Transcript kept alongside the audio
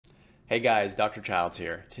Hey guys, Dr. Childs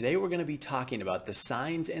here. Today we're going to be talking about the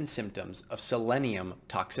signs and symptoms of selenium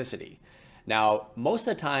toxicity. Now, most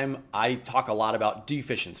of the time I talk a lot about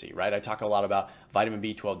deficiency, right? I talk a lot about vitamin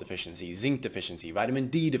B12 deficiency, zinc deficiency, vitamin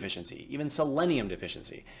D deficiency, even selenium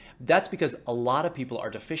deficiency. That's because a lot of people are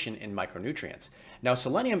deficient in micronutrients. Now,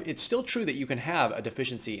 selenium, it's still true that you can have a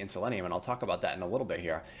deficiency in selenium, and I'll talk about that in a little bit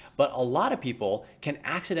here. But a lot of people can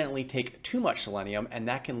accidentally take too much selenium, and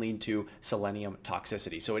that can lead to selenium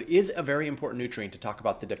toxicity. So it is a very important nutrient to talk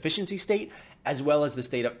about the deficiency state as well as the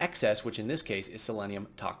state of excess, which in this case is selenium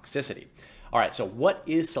toxicity. All right, so what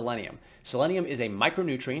is selenium? Selenium is a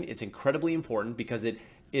micronutrient. It's incredibly important because it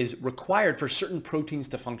is required for certain proteins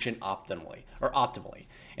to function optimally.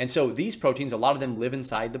 And so these proteins, a lot of them live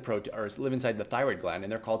inside the thyroid gland,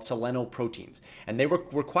 and they're called selenoproteins. And they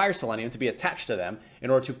require selenium to be attached to them in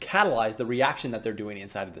order to catalyze the reaction that they're doing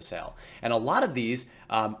inside of the cell. And a lot of these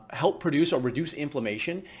help produce or reduce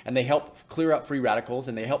inflammation, and they help clear up free radicals,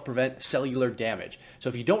 and they help prevent cellular damage. So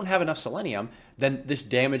if you don't have enough selenium, then this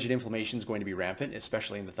damage and inflammation is going to be rampant,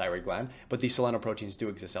 especially in the thyroid gland, but these selenoproteins do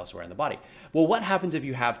exist elsewhere in the body. Well, what happens if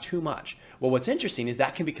you have too much? Well, what's interesting is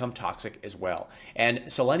that can become toxic as well.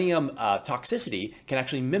 And selenium toxicity can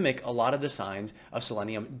actually mimic a lot of the signs of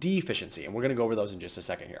selenium deficiency, and we're going to go over those in just a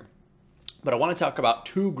second here. But I want to talk about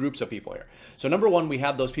two groups of people here. So number one, we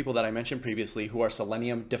have those people that I mentioned previously who are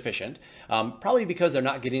selenium deficient, probably because they're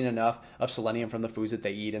not getting enough of selenium from the foods that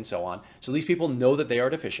they eat and so on. So these people know that they are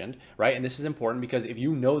deficient, right? And this is important because if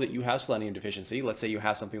you know that you have selenium deficiency, let's say you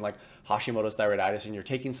have something like Hashimoto's thyroiditis and you're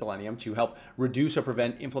taking selenium to help reduce or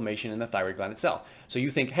prevent inflammation in the thyroid gland itself. So you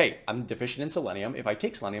think, hey, I'm deficient in selenium. If I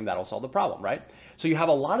take selenium, that'll solve the problem, right? So you have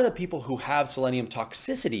a lot of the people who have selenium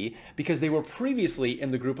toxicity because they were previously in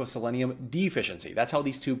the group of selenium deficiency. That's how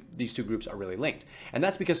these two groups are really linked. And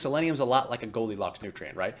that's because selenium is a lot like a Goldilocks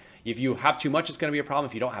nutrient, right? If you have too much, it's going to be a problem.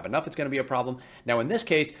 If you don't have enough, it's going to be a problem. Now, in this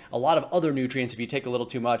case, a lot of other nutrients, if you take a little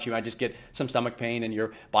too much, you might just get some stomach pain and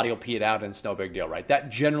your body will pee it out and it's no big deal, right?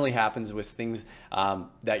 That generally happens with things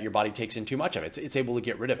that your body takes in too much of. It's able to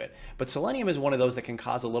get rid of it. But selenium is one of those that can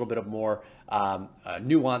cause a little bit of more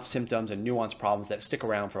nuanced symptoms and nuanced problems that stick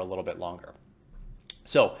around for a little bit longer.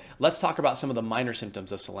 So let's talk about some of the minor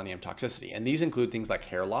symptoms of selenium toxicity. And these include things like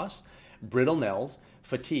hair loss, brittle nails,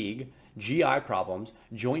 fatigue, GI problems,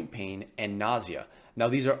 joint pain, and nausea. Now,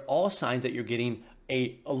 these are all signs that you're getting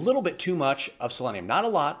a little bit too much of selenium. Not a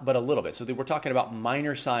lot, but a little bit. So we're talking about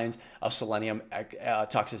minor signs of selenium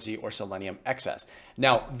toxicity or selenium excess.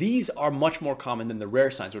 Now, these are much more common than the rare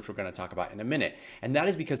signs, which we're going to talk about in a minute. And that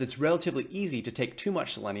is because it's relatively easy to take too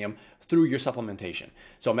much selenium through your supplementation.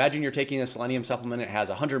 So imagine you're taking a selenium supplement, it has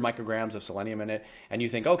 100 micrograms of selenium in it, and you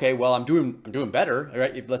think, okay, well, I'm doing better,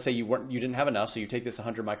 right? If let's say you didn't have enough, so you take this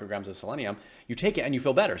 100 micrograms of selenium, you take it and you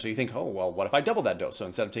feel better. So you think, oh, well, what if I double that dose? So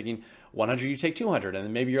instead of taking 100, you take 200, and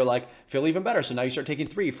then maybe you're like, feel even better. So now you start taking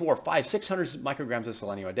 300, 400, 500, 600 micrograms of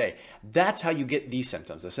selenium a day. That's how you get these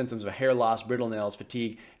symptoms, the symptoms of hair loss, brittle nails,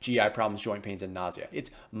 fatigue, GI problems, joint pains, and nausea.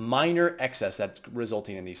 It's minor excess that's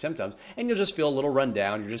resulting in these symptoms, and you'll just feel a little run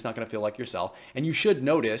down. You're just not going to feel like yourself. And you should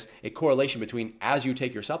notice a correlation between as you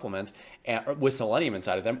take your supplements with selenium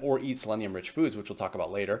inside of them or eat selenium-rich foods, which we'll talk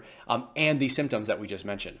about later, and these symptoms that we just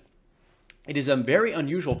mentioned. It is very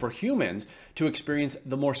unusual for humans to experience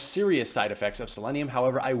the more serious side effects of selenium.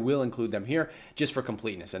 However, I will include them here just for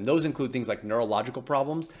completeness. And those include things like neurological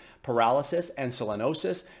problems, paralysis, and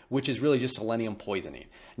selenosis, which is really just selenium poisoning.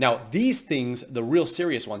 Now, these things, the real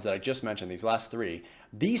serious ones that I just mentioned, these last three,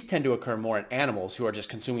 these tend to occur more in animals who are just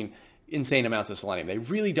consuming insane amounts of selenium. They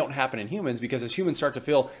really don't happen in humans because as humans start to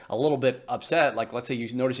feel a little bit upset, like let's say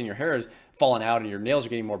you noticing your hair is falling out and your nails are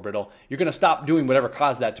getting more brittle, you're going to stop doing whatever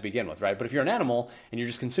caused that to begin with, right? But if you're an animal and you're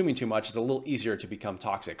just consuming too much, it's a little easier to become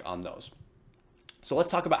toxic on those. So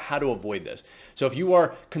let's talk about how to avoid this. So if you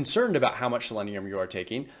are concerned about how much selenium you are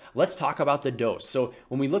taking, let's talk about the dose. So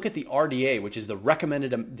when we look at the RDA, which is the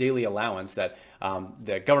recommended daily allowance that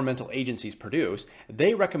the governmental agencies produce,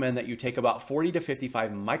 they recommend that you take about 40 to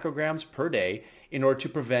 55 micrograms per day in order to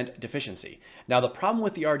prevent deficiency. Now, the problem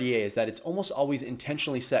with the RDA is that it's almost always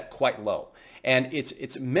intentionally set quite low. And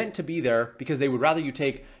it's meant to be there because they would rather you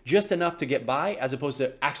take just enough to get by as opposed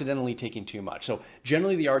to accidentally taking too much. So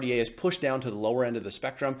generally the RDA is pushed down to the lower end of the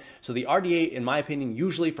spectrum. So the RDA, in my opinion,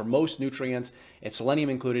 usually for most nutrients and selenium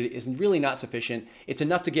included, is really not sufficient. It's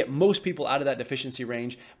enough to get most people out of that deficiency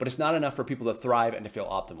range, but it's not enough for people to thrive and to feel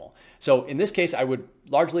optimal. So in this case, I would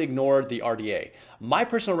largely ignore the RDA. My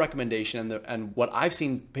personal recommendation and what I've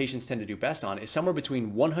seen patients tend to do best on is somewhere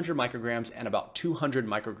between 100 micrograms and about 200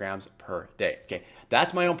 micrograms per day. Okay,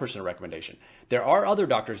 that's my own personal recommendation. There are other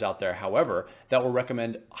doctors out there, however, that will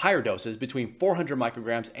recommend higher doses between 400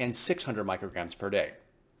 micrograms and 600 micrograms per day.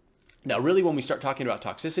 Now, really, when we start talking about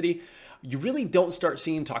toxicity, you really don't start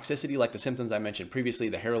seeing toxicity like the symptoms I mentioned previously,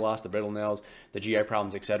 the hair loss, the brittle nails, the GI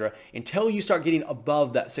problems, etc., until you start getting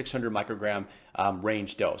above that 600 microgram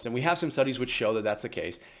range dose. And we have some studies which show that that's the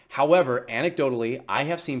case. However, anecdotally, I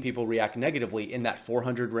have seen people react negatively in that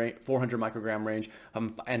 400 microgram range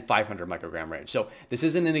and 500 microgram range. So this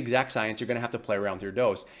isn't an exact science. You're going to have to play around with your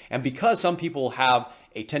dose. And because some people have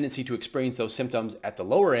a tendency to experience those symptoms at the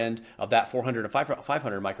lower end of that 400 to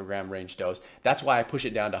 500 microgram range dose, that's why I push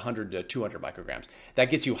it down to 100 to 200 micrograms. That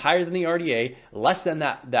gets you higher than the RDA, less than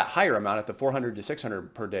that higher amount at the 400 to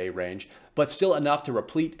 600 per day range, but still enough to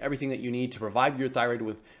replete everything that you need to provide your thyroid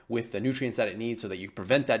with the nutrients that it needs so that you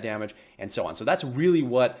prevent that damage and so on. So that's really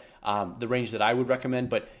what the range that I would recommend,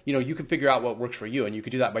 but you can figure out what works for you, and you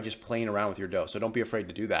could do that by just playing around with your dose. So don't be afraid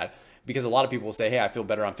to do that, because a lot of people will say, hey, I feel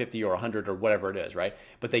better on 50 or 100 or whatever it is, right?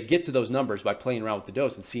 But they get to those numbers by playing around with the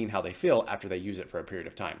dose and seeing how they feel after they use it for a period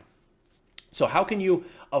of time. So how can you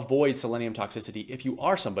avoid selenium toxicity if you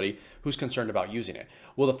are somebody who's concerned about using it?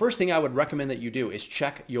 Well, the first thing I would recommend that you do is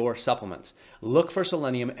check your supplements. Look for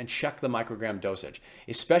selenium and check the microgram dosage,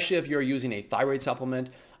 especially if you're using a thyroid supplement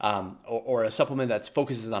or a supplement that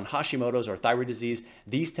focuses on Hashimoto's or thyroid disease.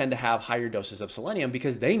 These tend to have higher doses of selenium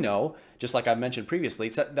because they know, just like I mentioned previously,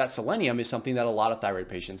 that selenium is something that a lot of thyroid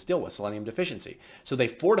patients deal with, selenium deficiency. So they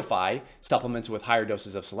fortify supplements with higher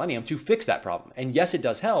doses of selenium to fix that problem. And yes, it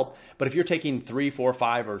does help, but if you're taking 3, 4,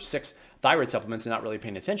 5, or 6 thyroid supplements and not really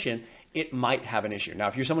paying attention, it might have an issue. Now,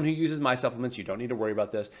 if you're someone who uses my supplements, you don't need to worry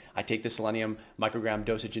about this. I take the selenium microgram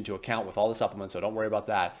dosage into account with all the supplements, so don't worry about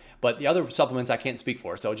that. But the other supplements I can't speak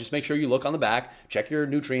for. So just make sure you look on the back, check your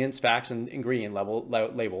nutrients, facts, and ingredient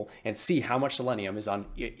label, and see how much selenium is on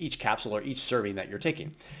each capsule or each serving that you're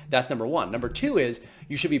taking. That's number one. Number two is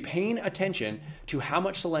you should be paying attention to how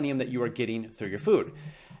much selenium that you are getting through your food.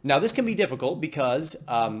 Now, this can be difficult because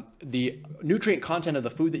the nutrient content of the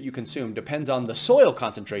food that you consume depends on the soil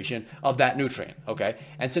concentration of that nutrient, okay?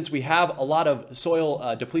 And since we have a lot of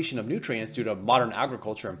soil depletion of nutrients due to modern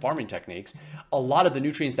agriculture and farming techniques, a lot of the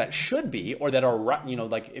nutrients that should be, or that are,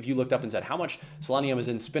 like if you looked up and said how much selenium is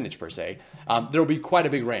in spinach per se, there will be quite a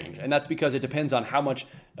big range. And that's because it depends on how much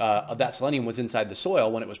of that selenium was inside the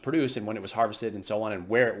soil when it was produced and when it was harvested and so on, and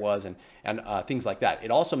where it was, and things like that. It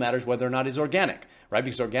also matters whether or not it's organic, right?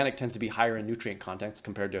 Because organic tends to be higher in nutrient contents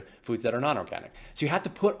compared to foods that are non-organic. So you have to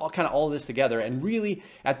put all of this together, and really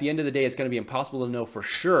at the end of the day, it's going to be impossible to know for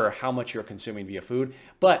sure how much you're consuming via food,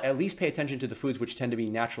 but at least pay attention to the foods which tend to be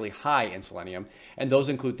naturally high in selenium. And those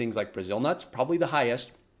include things like Brazil nuts, probably the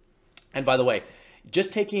highest. And by the way,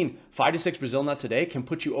 just taking 5 to 6 Brazil nuts a day can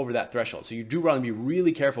put you over that threshold. So you do want to be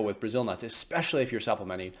really careful with Brazil nuts, especially if you're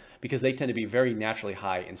supplementing, because they tend to be very naturally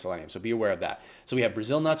high in selenium. So be aware of that. So we have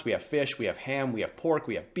Brazil nuts, we have fish, we have ham, we have pork,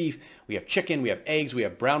 we have beef, we have chicken, we have eggs, we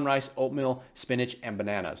have brown rice, oatmeal, spinach, and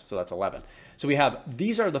bananas. So that's 11. So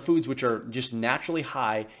these are the foods which are just naturally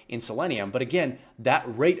high in selenium. But again, that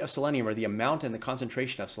rate of selenium, or the amount and the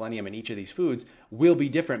concentration of selenium in each of these foods, will be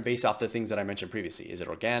different based off the things that I mentioned previously. Is it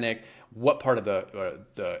organic? What part of the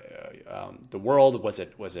world was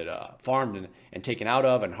it farmed and taken out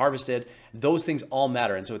of and harvested? Those things all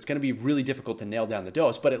matter. And so it's going to be really difficult to nail down the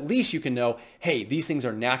dose, but at least you can know, hey, these things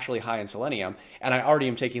are naturally high in selenium, and I already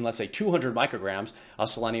am taking, let's say, 200 micrograms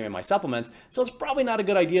of selenium in my supplements. So it's probably not a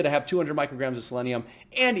good idea to have 200 micrograms of selenium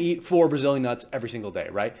and eat 4 Brazilian nuts every single day,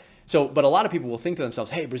 right? So, but a lot of people will think to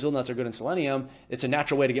themselves, hey, Brazil nuts are good in selenium. It's a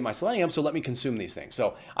natural way to get my selenium, so let me consume these things.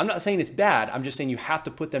 So I'm not saying it's bad. I'm just saying you have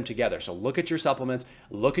to put them together. So look at your supplements,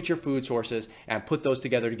 look at your food sources, and put those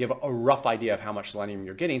together to give a rough idea of how much selenium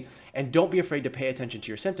you're getting. And don't be afraid to pay attention to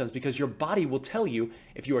your symptoms, because your body will tell you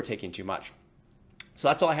if you are taking too much. So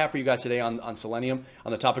that's all I have for you guys today on selenium,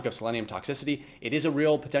 on the topic of selenium toxicity. It is a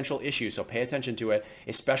real potential issue, so pay attention to it,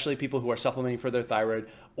 especially people who are supplementing for their thyroid,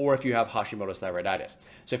 or if you have Hashimoto's thyroiditis.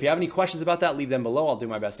 So if you have any questions about that, leave them below. I'll do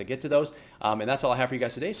my best to get to those. And that's all I have for you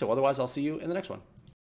guys today. So otherwise, I'll see you in the next one.